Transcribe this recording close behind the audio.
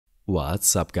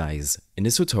What's up guys? In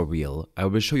this tutorial, I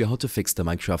will show you how to fix the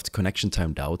Minecraft connection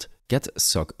timed out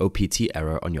Getsockopt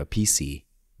error on your PC.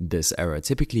 This error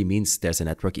typically means there's a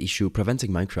network issue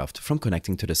preventing Minecraft from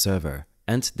connecting to the server,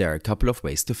 and there are a couple of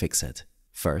ways to fix it.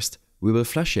 First, we will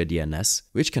flush your DNS,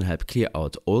 which can help clear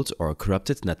out old or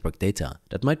corrupted network data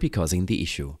that might be causing the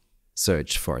issue.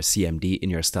 Search for CMD in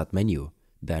your Start menu,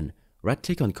 then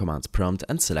right-click on Command Prompt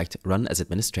and select Run as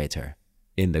Administrator.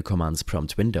 In the Commands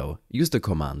Prompt window, use the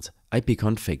command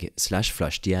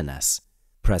ipconfig/flushdns.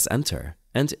 Press Enter,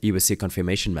 and you will see a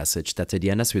confirmation message that the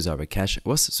DNS resolver cache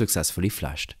was successfully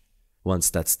flushed. Once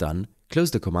that's done,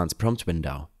 close the Commands Prompt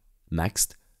window.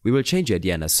 Next, we will change your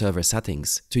DNS server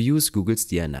settings to use Google's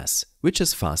DNS, which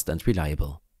is fast and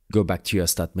reliable. Go back to your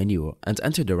Start menu and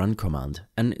enter the Run command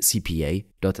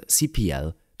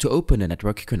ncpa.cpl to open the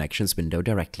Network Connections window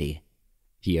directly.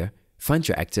 Here, find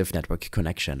your active network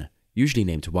connection, usually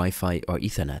named Wi-Fi or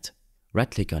Ethernet.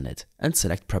 Right-click on it and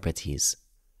select Properties.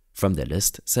 From the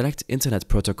list, select Internet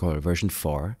Protocol version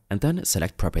 4 and then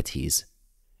select Properties.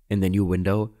 In the new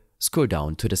window, scroll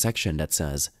down to the section that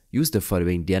says Use the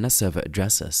following DNS server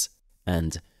addresses,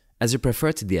 and as your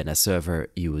preferred DNS server,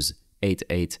 use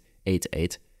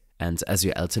 8888, and as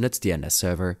your alternate DNS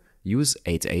server, use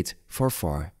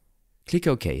 8844. Click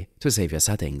OK to save your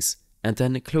settings, and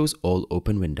then close all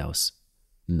open windows.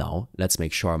 Now, let's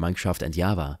make sure Minecraft and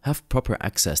Java have proper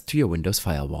access to your Windows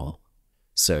firewall.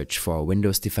 Search for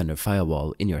Windows Defender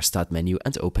Firewall in your Start menu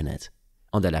and open it.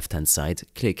 On the left-hand side,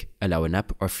 click Allow an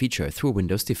app or feature through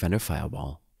Windows Defender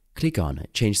Firewall. Click on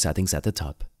Change Settings at the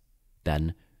top.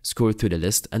 Then, scroll through the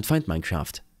list and find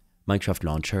Minecraft, Minecraft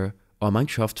Launcher, or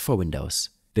Minecraft for Windows,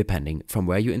 depending from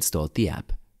where you installed the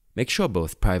app. Make sure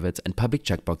both private and public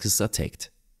checkboxes are ticked.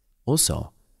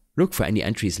 Also, look for any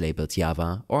entries labeled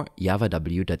Java or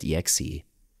javaw.exe.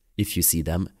 If you see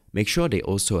them, make sure they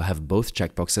also have both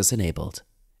checkboxes enabled.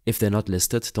 If they're not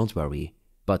listed, don't worry,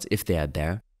 but if they are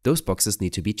there, those boxes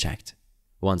need to be checked.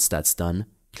 Once that's done,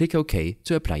 click OK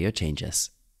to apply your changes.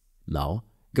 Now,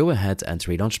 go ahead and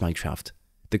relaunch Minecraft.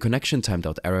 The connection timed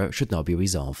out error should now be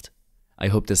resolved. I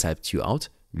hope this helped you out.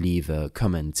 Leave a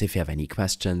comment if you have any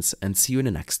questions and see you in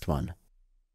the next one.